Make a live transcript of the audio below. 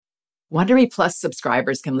Wondery Plus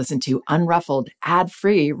subscribers can listen to Unruffled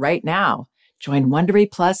ad-free right now. Join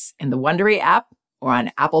Wondery Plus in the Wondery app or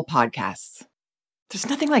on Apple Podcasts. There's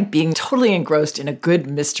nothing like being totally engrossed in a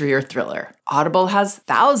good mystery or thriller. Audible has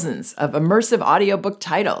thousands of immersive audiobook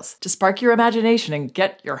titles to spark your imagination and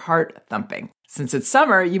get your heart thumping. Since it's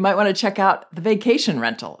summer, you might want to check out The Vacation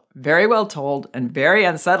Rental. Very well told and very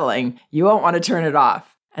unsettling. You won't want to turn it off.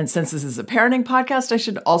 And since this is a parenting podcast, I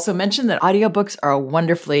should also mention that audiobooks are a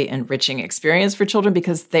wonderfully enriching experience for children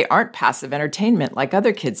because they aren't passive entertainment like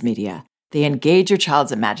other kids' media. They engage your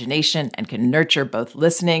child's imagination and can nurture both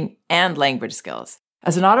listening and language skills.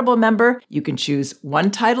 As an Audible member, you can choose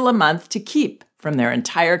one title a month to keep from their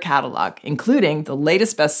entire catalog, including the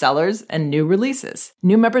latest bestsellers and new releases.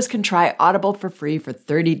 New members can try Audible for free for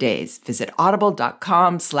 30 days. Visit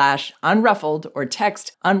audible.com/unruffled or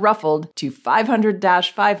text unruffled to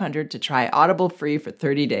 500-500 to try Audible free for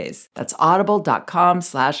 30 days. That's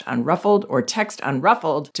audible.com/unruffled or text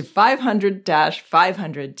unruffled to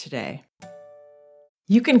 500-500 today.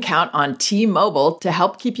 You can count on T-Mobile to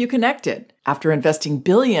help keep you connected. After investing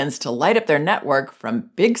billions to light up their network from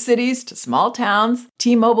big cities to small towns,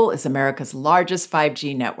 T-Mobile is America's largest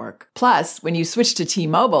 5G network. Plus, when you switch to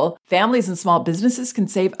T-Mobile, families and small businesses can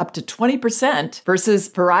save up to 20% versus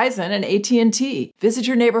Verizon and AT&T. Visit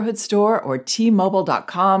your neighborhood store or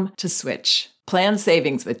T-Mobile.com to switch. Plan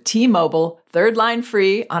savings with T-Mobile, third line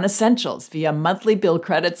free on essentials via monthly bill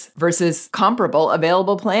credits versus comparable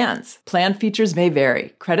available plans. Plan features may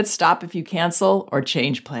vary. Credits stop if you cancel or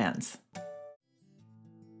change plans.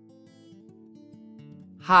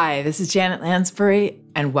 Hi, this is Janet Lansbury,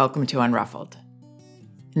 and welcome to Unruffled.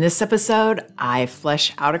 In this episode, I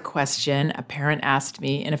flesh out a question a parent asked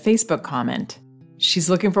me in a Facebook comment. She's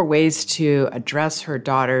looking for ways to address her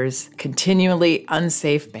daughter's continually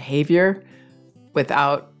unsafe behavior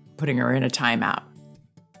without putting her in a timeout.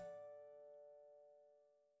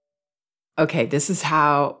 Okay, this is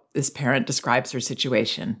how this parent describes her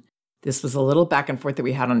situation. This was a little back and forth that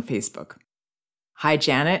we had on Facebook. Hi,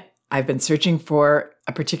 Janet. I've been searching for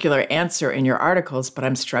a particular answer in your articles, but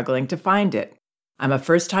I'm struggling to find it. I'm a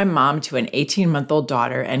first-time mom to an 18-month-old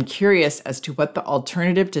daughter and curious as to what the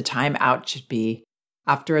alternative to timeout should be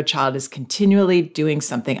after a child is continually doing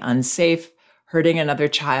something unsafe, hurting another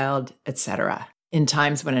child, etc., in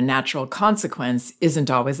times when a natural consequence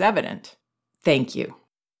isn't always evident. Thank you.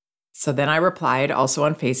 So then I replied, also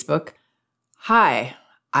on Facebook, Hi,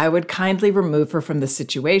 I would kindly remove her from the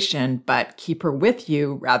situation, but keep her with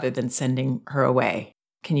you rather than sending her away.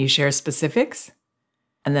 Can you share specifics?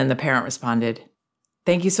 And then the parent responded,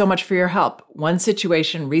 Thank you so much for your help. One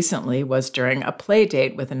situation recently was during a play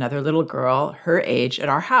date with another little girl her age at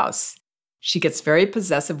our house. She gets very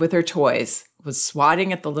possessive with her toys, was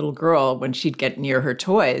swatting at the little girl when she'd get near her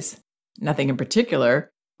toys, nothing in particular,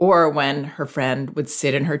 or when her friend would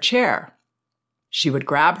sit in her chair. She would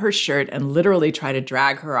grab her shirt and literally try to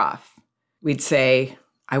drag her off. We'd say,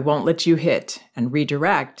 I won't let you hit, and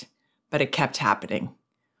redirect, but it kept happening.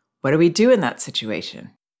 What do we do in that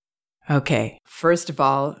situation? Okay, first of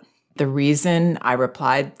all, the reason I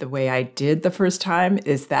replied the way I did the first time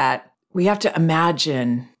is that we have to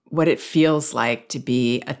imagine what it feels like to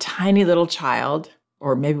be a tiny little child,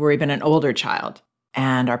 or maybe we're even an older child,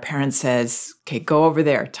 and our parent says, okay, go over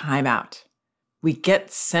there, time out. We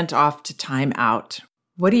get sent off to time out.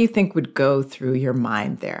 What do you think would go through your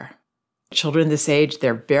mind there? Children this age,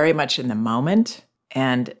 they're very much in the moment,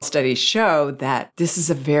 and studies show that this is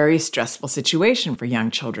a very stressful situation for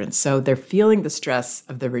young children. So they're feeling the stress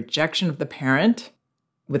of the rejection of the parent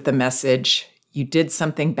with the message, you did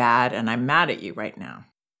something bad and I'm mad at you right now.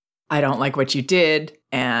 I don't like what you did,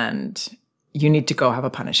 and you need to go have a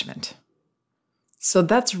punishment. So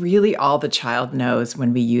that's really all the child knows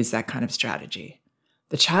when we use that kind of strategy.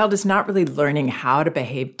 The child is not really learning how to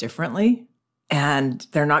behave differently, and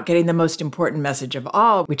they're not getting the most important message of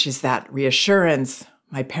all, which is that reassurance.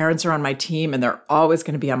 My parents are on my team, and they're always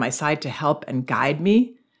going to be on my side to help and guide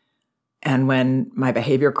me. And when my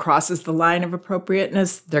behavior crosses the line of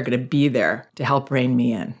appropriateness, they're going to be there to help rein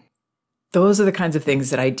me in. Those are the kinds of things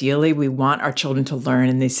that ideally we want our children to learn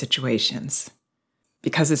in these situations,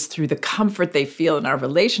 because it's through the comfort they feel in our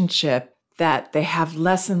relationship that they have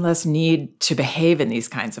less and less need to behave in these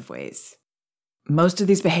kinds of ways. Most of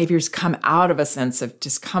these behaviors come out of a sense of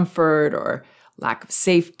discomfort or lack of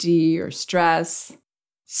safety or stress.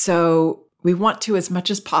 So we want to, as much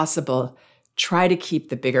as possible, try to keep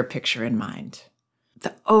the bigger picture in mind.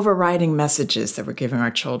 The overriding messages that we're giving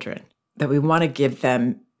our children, that we want to give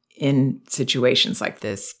them in situations like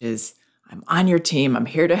this is, I'm on your team, I'm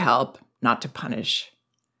here to help, not to punish.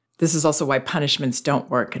 This is also why punishments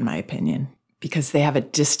don't work, in my opinion, because they have a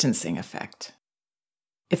distancing effect.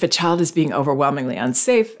 If a child is being overwhelmingly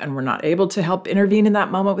unsafe and we're not able to help intervene in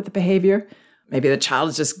that moment with the behavior, maybe the child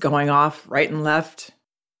is just going off right and left,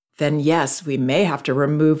 then yes, we may have to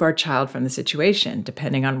remove our child from the situation,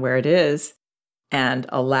 depending on where it is, and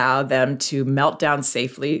allow them to melt down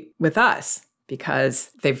safely with us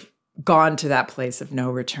because they've gone to that place of no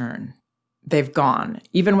return. They've gone.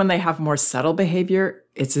 Even when they have more subtle behavior,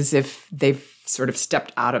 it's as if they've sort of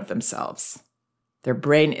stepped out of themselves. Their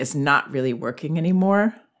brain is not really working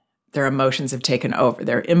anymore. Their emotions have taken over.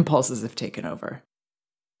 Their impulses have taken over.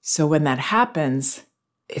 So when that happens,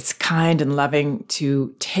 it's kind and loving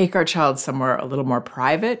to take our child somewhere a little more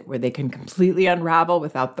private where they can completely unravel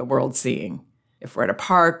without the world seeing. If we're at a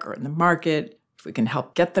park or in the market, if we can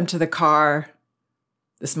help get them to the car.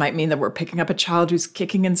 This might mean that we're picking up a child who's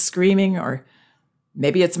kicking and screaming, or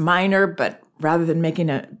maybe it's minor, but rather than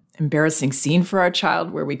making an embarrassing scene for our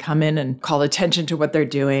child where we come in and call attention to what they're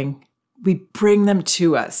doing, we bring them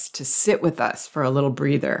to us to sit with us for a little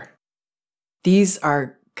breather. These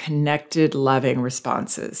are connected, loving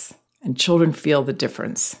responses, and children feel the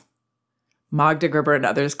difference. Magda Gerber and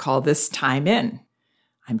others call this time in.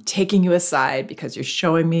 I'm taking you aside because you're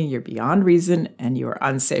showing me you're beyond reason and you are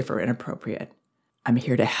unsafe or inappropriate. I'm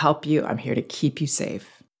here to help you. I'm here to keep you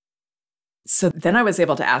safe. So then I was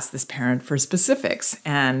able to ask this parent for specifics,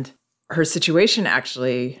 and her situation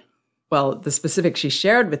actually, well, the specifics she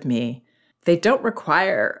shared with me, they don't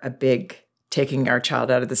require a big taking our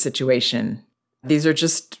child out of the situation. These are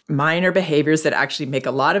just minor behaviors that actually make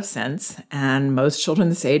a lot of sense, and most children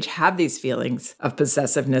this age have these feelings of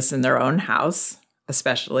possessiveness in their own house,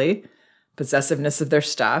 especially possessiveness of their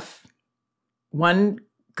stuff. One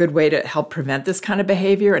good way to help prevent this kind of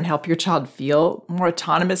behavior and help your child feel more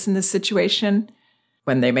autonomous in this situation,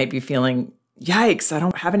 when they may be feeling, yikes, I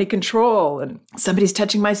don't have any control, and somebody's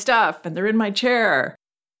touching my stuff, and they're in my chair.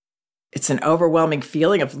 It's an overwhelming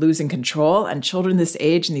feeling of losing control, and children this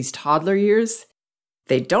age in these toddler years,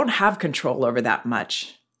 they don't have control over that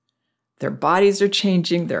much. Their bodies are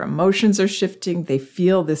changing, their emotions are shifting, they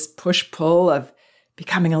feel this push-pull of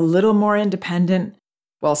becoming a little more independent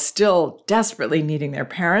while still desperately needing their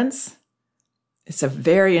parents. It's a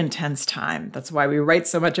very intense time. That's why we write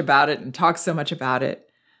so much about it and talk so much about it,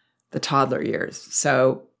 the toddler years.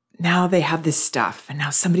 So now they have this stuff, and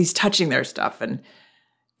now somebody's touching their stuff, and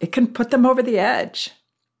it can put them over the edge.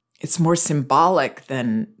 It's more symbolic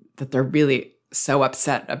than that they're really so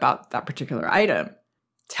upset about that particular item.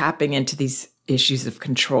 Tapping into these issues of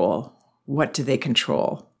control. What do they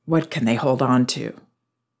control? What can they hold on to?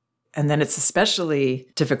 And then it's especially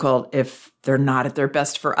difficult if they're not at their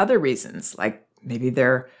best for other reasons, like maybe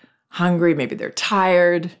they're hungry, maybe they're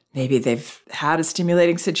tired, maybe they've had a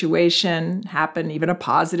stimulating situation happen, even a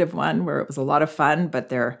positive one where it was a lot of fun, but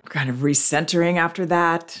they're kind of recentering after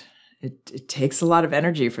that. It takes a lot of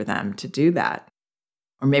energy for them to do that.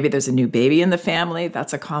 Or maybe there's a new baby in the family.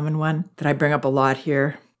 That's a common one that I bring up a lot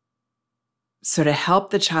here. So to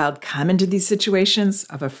help the child come into these situations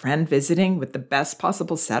of a friend visiting with the best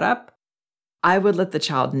possible setup, I would let the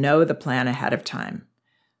child know the plan ahead of time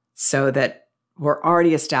so that we're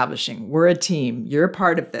already establishing, we're a team, you're a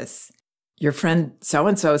part of this. Your friend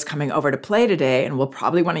so-and-so is coming over to play today and will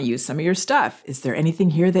probably want to use some of your stuff. Is there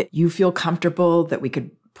anything here that you feel comfortable that we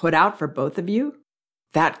could put out for both of you?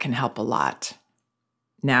 That can help a lot.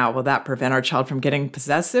 Now, will that prevent our child from getting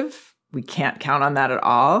possessive? We can't count on that at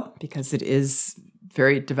all because it is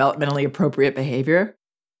very developmentally appropriate behavior.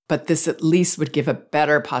 But this at least would give a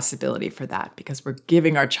better possibility for that because we're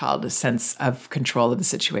giving our child a sense of control of the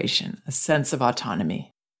situation, a sense of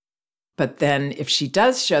autonomy. But then if she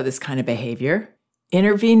does show this kind of behavior,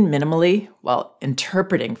 intervene minimally while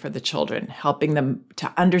interpreting for the children, helping them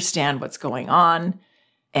to understand what's going on,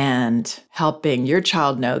 and helping your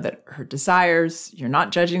child know that her desires, you're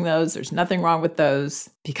not judging those, there's nothing wrong with those,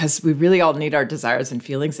 because we really all need our desires and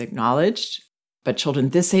feelings acknowledged. But children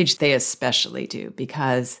this age, they especially do,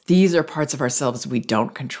 because these are parts of ourselves we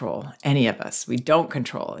don't control, any of us. We don't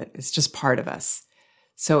control it. It's just part of us.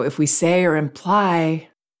 So if we say or imply,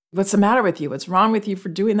 what's the matter with you? What's wrong with you for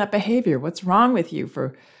doing that behavior? What's wrong with you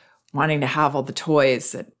for wanting to have all the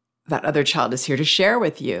toys that that other child is here to share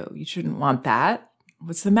with you? You shouldn't want that.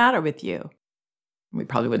 What's the matter with you? We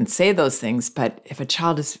probably wouldn't say those things, but if a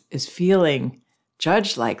child is feeling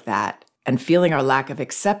judged like that and feeling our lack of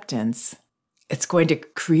acceptance, it's going to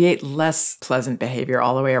create less pleasant behavior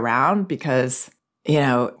all the way around because,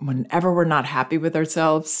 whenever we're not happy with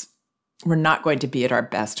ourselves, we're not going to be at our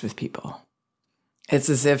best with people. It's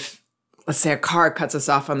as if, let's say, a car cuts us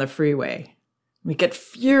off on the freeway. We get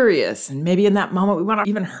furious, and maybe in that moment we want to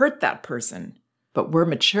even hurt that person. but we're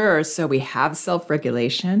mature, so we have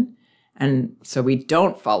self-regulation, and so we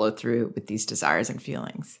don't follow through with these desires and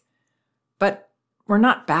feelings. But we're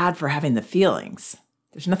not bad for having the feelings.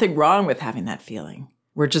 There's nothing wrong with having that feeling.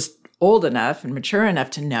 We're just old enough and mature enough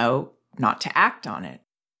to know not to act on it.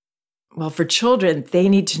 Well, for children, they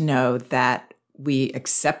need to know that we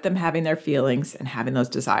accept them having their feelings and having those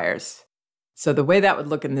desires. So the way that would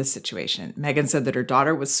look in this situation, Megan said that her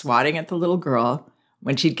daughter was swatting at the little girl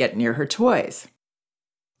when she'd get near her toys.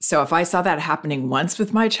 So if I saw that happening once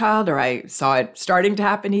with my child, or I saw it starting to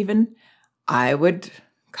happen even, I would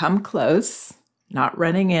come close, not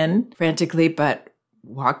running in frantically, but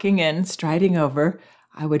walking in, striding over.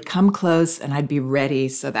 I would come close and I'd be ready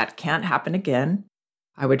so that can't happen again.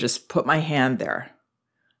 I would just put my hand there.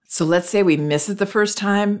 So let's say we miss it the first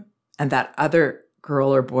time and that other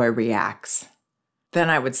girl or boy reacts. Then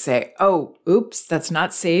I would say, oh, oops, that's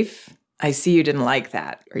not safe. I see you didn't like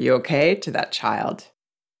that. Are you okay? To that child.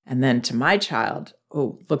 And then to my child,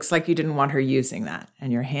 oh, looks like you didn't want her using that.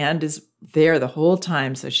 And your hand is there the whole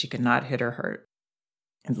time so she cannot hit or hurt.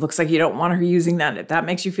 It looks like you don't want her using that. If that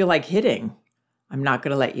makes you feel like hitting, I'm not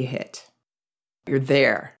going to let you hit. You're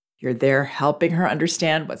there. You're there helping her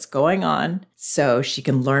understand what's going on so she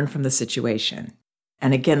can learn from the situation.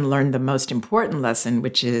 And again, learn the most important lesson,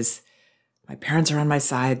 which is my parents are on my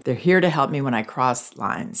side. They're here to help me when I cross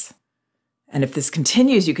lines. And if this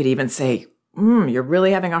continues, you could even say, you're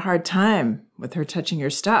really having a hard time with her touching your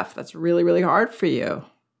stuff. That's really, really hard for you.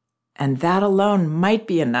 And that alone might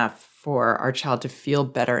be enough for our child to feel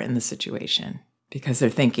better in the situation because they're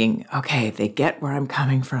thinking, okay, they get where I'm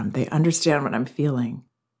coming from. They understand what I'm feeling.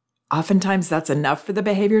 Oftentimes that's enough for the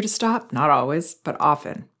behavior to stop. Not always, but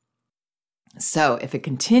often. So if it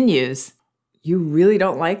continues, you really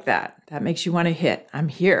don't like that. That makes you want to hit. I'm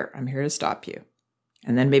here. I'm here to stop you.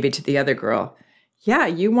 And then maybe to the other girl, yeah,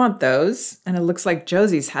 you want those. And it looks like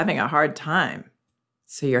Josie's having a hard time.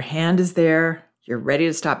 So your hand is there. You're ready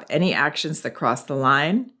to stop any actions that cross the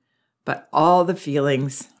line, but all the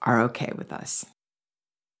feelings are okay with us.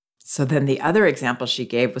 So then the other example she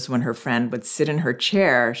gave was when her friend would sit in her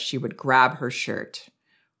chair, she would grab her shirt.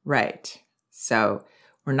 Right. So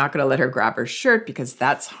we're not going to let her grab her shirt because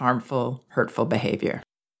that's harmful, hurtful behavior.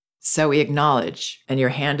 So we acknowledge, and your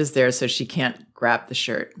hand is there so she can't grab the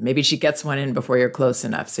shirt. Maybe she gets one in before you're close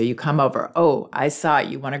enough. So you come over, oh, I saw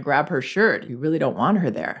you want to grab her shirt. You really don't want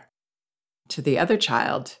her there. To the other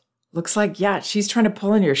child, looks like, yeah, she's trying to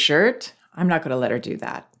pull in your shirt. I'm not going to let her do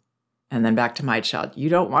that. And then back to my child, you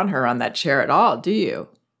don't want her on that chair at all, do you?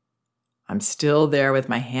 I'm still there with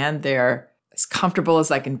my hand there, as comfortable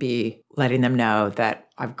as I can be, letting them know that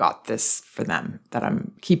I've got this for them, that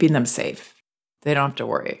I'm keeping them safe. They don't have to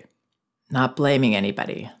worry. Not blaming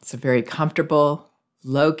anybody. It's a very comfortable,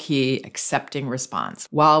 low-key, accepting response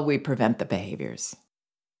while we prevent the behaviors.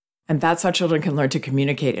 And that's how children can learn to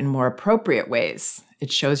communicate in more appropriate ways.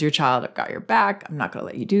 It shows your child, I've got your back. I'm not going to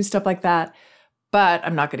let you do stuff like that. But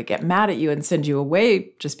I'm not going to get mad at you and send you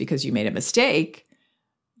away just because you made a mistake,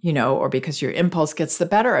 or because your impulse gets the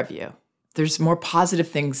better of you. There's more positive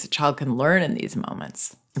things a child can learn in these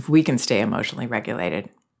moments if we can stay emotionally regulated.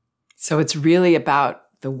 So it's really about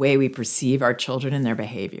the way we perceive our children and their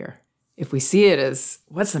behavior. If we see it as,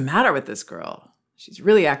 what's the matter with this girl? She's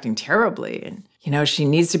really acting terribly. And, she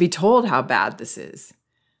needs to be told how bad this is.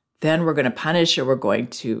 Then we're going to punish, or we're going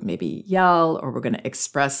to maybe yell, or we're going to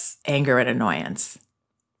express anger and annoyance.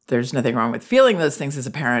 There's nothing wrong with feeling those things as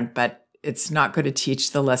a parent, but it's not going to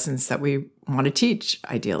teach the lessons that we want to teach,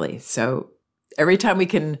 ideally. So every time we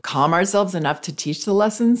can calm ourselves enough to teach the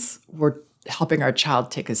lessons, we're helping our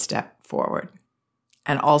child take a step forward.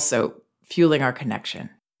 And also fueling our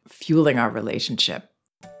connection, fueling our relationship.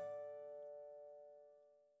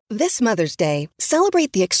 This Mother's Day,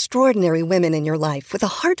 celebrate the extraordinary women in your life with a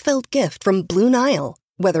heartfelt gift from Blue Nile.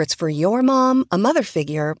 Whether it's for your mom, a mother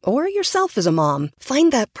figure, or yourself as a mom,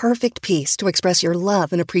 find that perfect piece to express your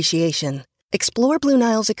love and appreciation. Explore Blue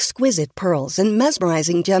Nile's exquisite pearls and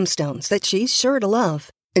mesmerizing gemstones that she's sure to love.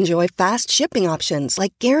 Enjoy fast shipping options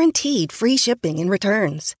like guaranteed free shipping and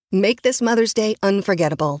returns. Make this Mother's Day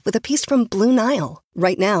unforgettable with a piece from Blue Nile.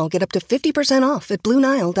 Right now, get up to 50% off at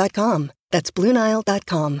BlueNile.com. That's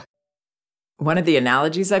BlueNile.com. One of the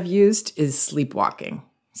analogies I've used is sleepwalking.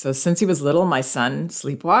 So since he was little, my son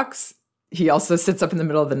sleepwalks. He also sits up in the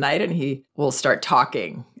middle of the night and he will start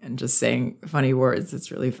talking and just saying funny words.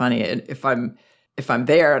 It's really funny. And if I'm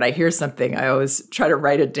there and I hear something, I always try to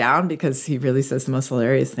write it down because he really says the most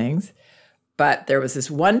hilarious things. But there was this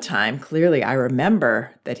one time, clearly I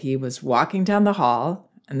remember that he was walking down the hall,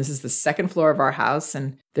 and this is the second floor of our house,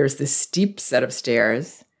 and there's this steep set of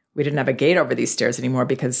stairs. We didn't have a gate over these stairs anymore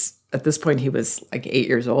because At this point, he was like 8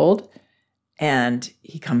 years old. And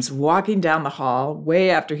he comes walking down the hall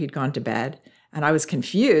way after he'd gone to bed. And I was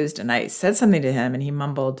confused. And I said something to him and he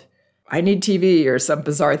mumbled, "I need TV," or some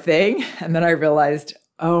bizarre thing. And then I realized,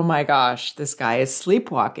 oh my gosh, this guy is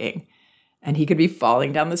sleepwalking and he could be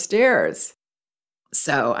falling down the stairs.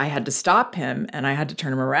 So I had to stop him and I had to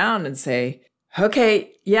turn him around and say,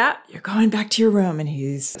 "Okay, yeah, you're going back to your room." And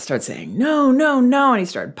he started saying, "No, no, no." And he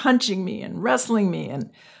started punching me and wrestling me.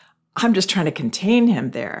 And I'm just trying to contain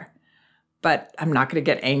him there. But I'm not going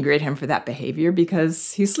to get angry at him for that behavior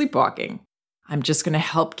because he's sleepwalking. I'm just going to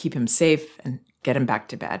help keep him safe and get him back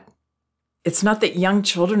to bed. It's not that young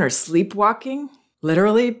children are sleepwalking,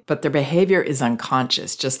 literally, but their behavior is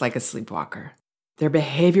unconscious, just like a sleepwalker. Their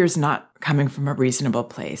behavior is not coming from a reasonable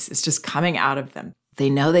place. It's just coming out of them. They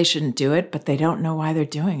know they shouldn't do it, but they don't know why they're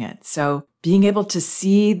doing it. So being able to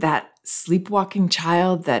see that sleepwalking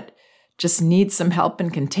child that just needs some help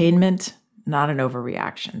and containment, not an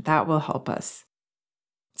overreaction, that will help us.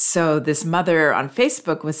 So this mother on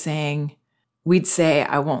Facebook was saying, we'd say,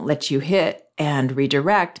 "I won't let you hit," and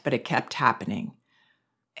redirect, but it kept happening.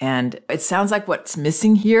 And it sounds like what's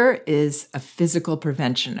missing here is a physical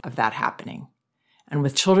prevention of that happening. And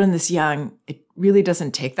with children this young, it really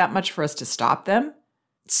doesn't take that much for us to stop them.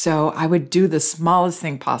 So I would do the smallest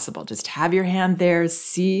thing possible. Just have your hand there,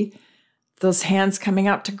 see those hands coming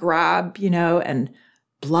out to grab, and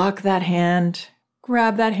block that hand,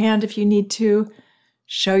 grab that hand if you need to.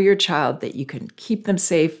 Show your child that you can keep them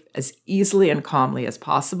safe as easily and calmly as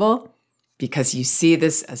possible because you see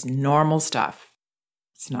this as normal stuff.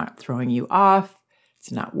 It's not throwing you off.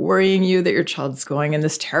 It's not worrying you that your child's going in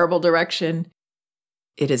this terrible direction.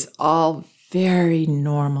 It is all very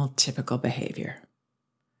normal, typical behavior.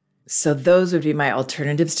 So those would be my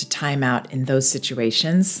alternatives to timeout in those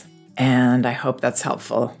situations, and I hope that's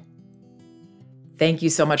helpful. Thank you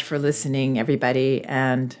so much for listening, everybody,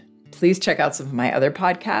 and please check out some of my other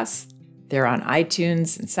podcasts. They're on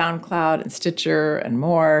iTunes and SoundCloud and Stitcher and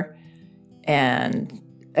more. And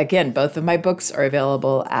again, both of my books are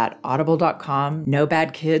available at audible.com, No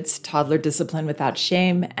Bad Kids, Toddler Discipline Without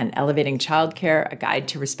Shame, and Elevating Childcare, A Guide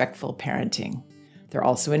to Respectful Parenting. They're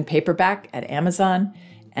also in paperback at Amazon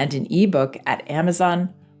and in ebook at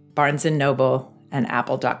Amazon, Barnes & Noble, and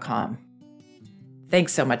apple.com.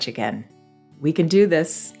 Thanks so much again. We can do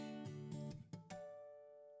this.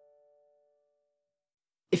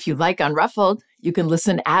 If you like Unruffled, you can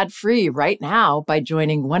listen ad-free right now by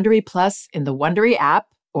joining Wondery Plus in the Wondery app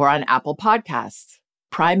or on Apple Podcasts.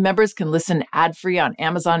 Prime members can listen ad-free on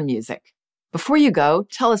Amazon Music. Before you go,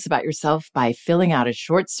 tell us about yourself by filling out a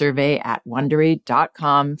short survey at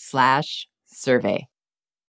Wondery.com/survey.